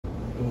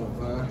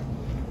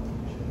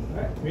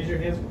Raise your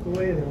hands for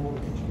Kool-Aid, and then we'll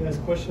get you guys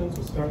questions.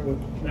 We'll start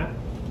with Matt.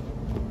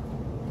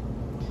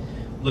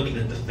 Looking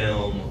at the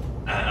film,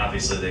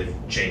 obviously they've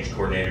changed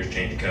coordinators,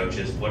 changed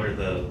coaches. What are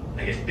the,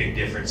 I guess, big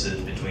differences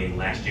between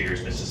last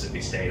year's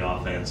Mississippi State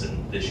offense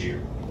and this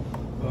year?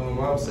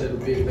 I would say the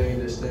big thing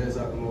that stands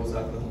out the most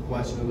after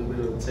watching a little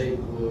bit of the tape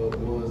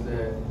was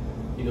that,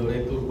 you know,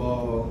 they threw the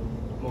ball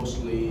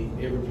mostly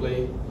every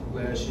play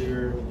last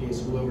year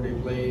against whoever they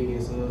played,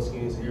 against us,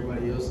 against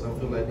everybody else. I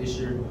feel like this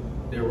year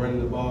they're running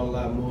the ball a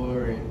lot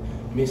more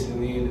and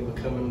mixing it in and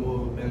becoming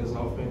more of a balanced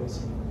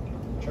offense.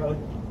 Charlie?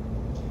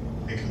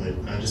 Hey,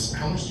 Kool-Aid, just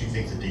how much do you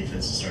think the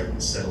defense is starting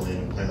to settle in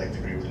and play like the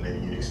group that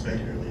maybe you'd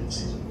expected early in the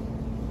season?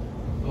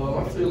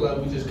 I feel like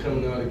we're just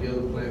coming out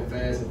together, playing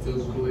fast and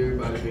physical,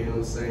 everybody being on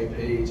the same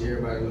page,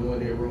 everybody knowing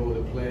their role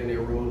and playing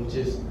their role, and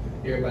just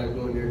everybody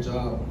doing their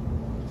job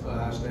to a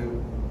high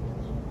standard.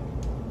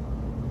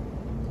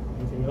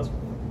 Anything else?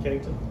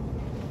 Kennington?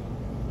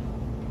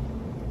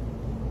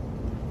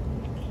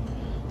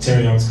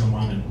 Terry Young's come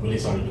on and really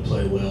started to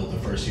play well the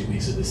first few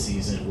weeks of the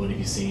season. What have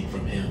you seen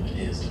from him and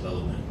his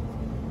development?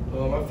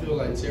 I feel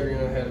like Terry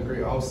Young had a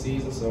great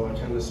offseason, so I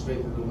kind of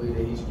expected the way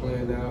that he's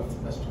playing now.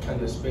 I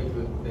kind of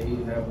expected that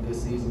he'd have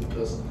this season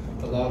because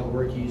a lot of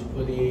work he's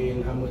put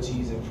in, how much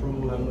he's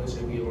improved, how much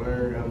have he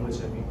learned, how much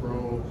have he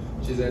grown,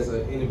 just as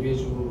an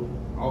individual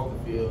off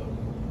the field,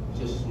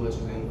 just as much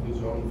as an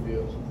individual on the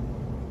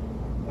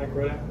field. Mike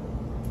Rodak?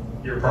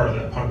 You're part of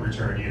that punt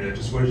return unit.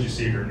 Just what did you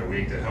see during the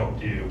week that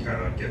helped you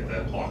kind of get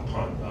that block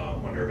punt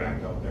under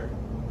back up there?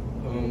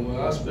 Well,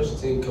 our special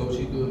team coach,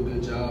 he do a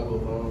good job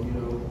of,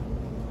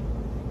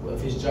 of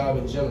his job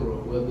in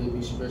general, whether it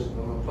be special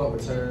punt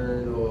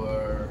return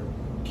or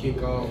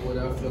kickoff,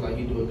 whatever. I feel like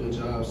he do a good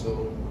job.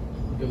 So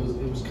it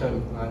was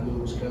coming. I knew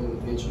it was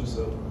coming eventually.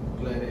 So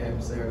glad it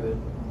happened Saturday.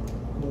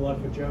 Good luck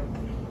with Joe.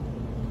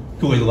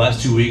 Kool-Aid, the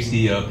last 2 weeks,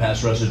 the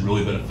pass rush has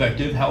really been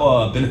effective.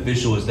 How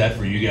beneficial is that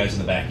for you guys in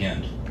the back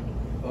end?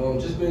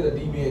 Just being a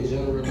DB in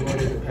general, knowing that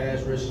the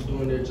pass rush is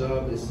doing their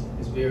job is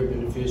very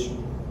beneficial.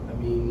 I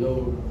mean,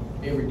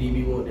 every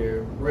DB want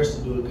their rush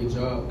to do a good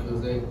job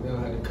because they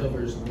don't have to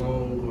cover as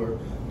long or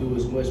do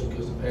as much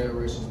because the pass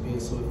rush is being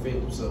so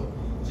effective. So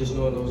just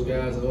knowing those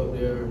guys are up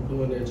there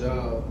doing their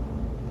job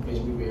makes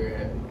me very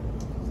happy.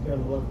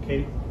 Good luck,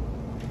 Katie.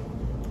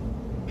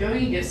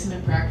 Going against him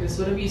in practice,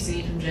 what have you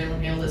seen from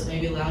Jalen Hill that's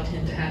maybe allowed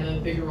him to have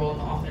a bigger role in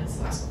the offense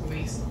the last couple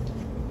weeks?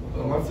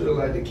 I feel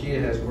like the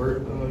kid has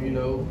worked,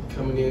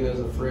 coming in as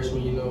a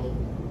freshman,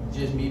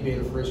 just me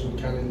being a freshman,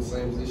 kind of in the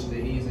same position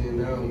that he's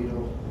in now,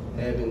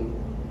 having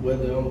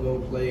whether I'm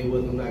going to play,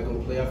 whether I'm not going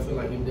to play. I feel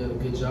like he did a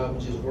good job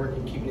of just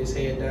working, keeping his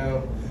head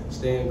down,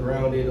 staying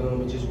grounded,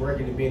 and just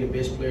working and being the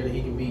best player that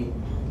he can be.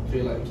 I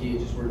feel like the kid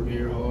just worked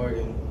very hard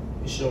and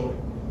it's showing.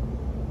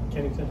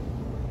 Kennington?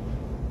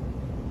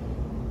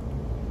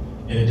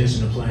 In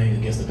addition to playing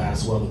against the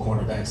pass well, the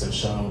cornerbacks have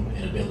shown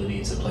an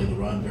ability to play the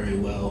run very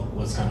well.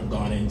 What's kind of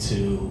gone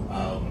into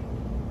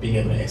being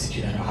able to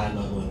execute at a high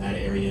level in that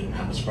area, and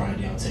how much pride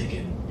do y'all take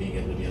in being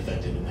able to be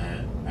effective in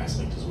that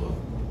aspect as well?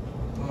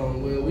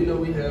 Well, we know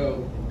we have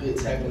good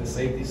tackling and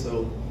safety,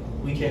 so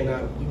we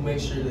make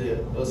sure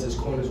that us as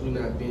corners, we're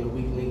not being a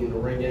weak link in the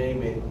run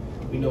game, and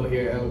we know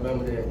here at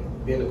Alabama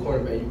that being a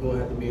cornerback, you're going to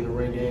have to be in the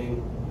run game,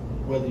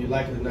 whether you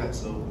like it or not.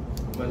 So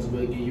might as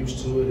well get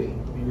used to it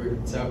and be ready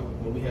to tackle,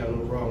 and we have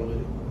no problem with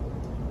it.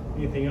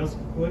 Anything else,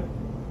 Kool-Aid?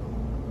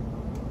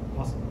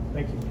 Awesome.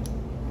 Thank you.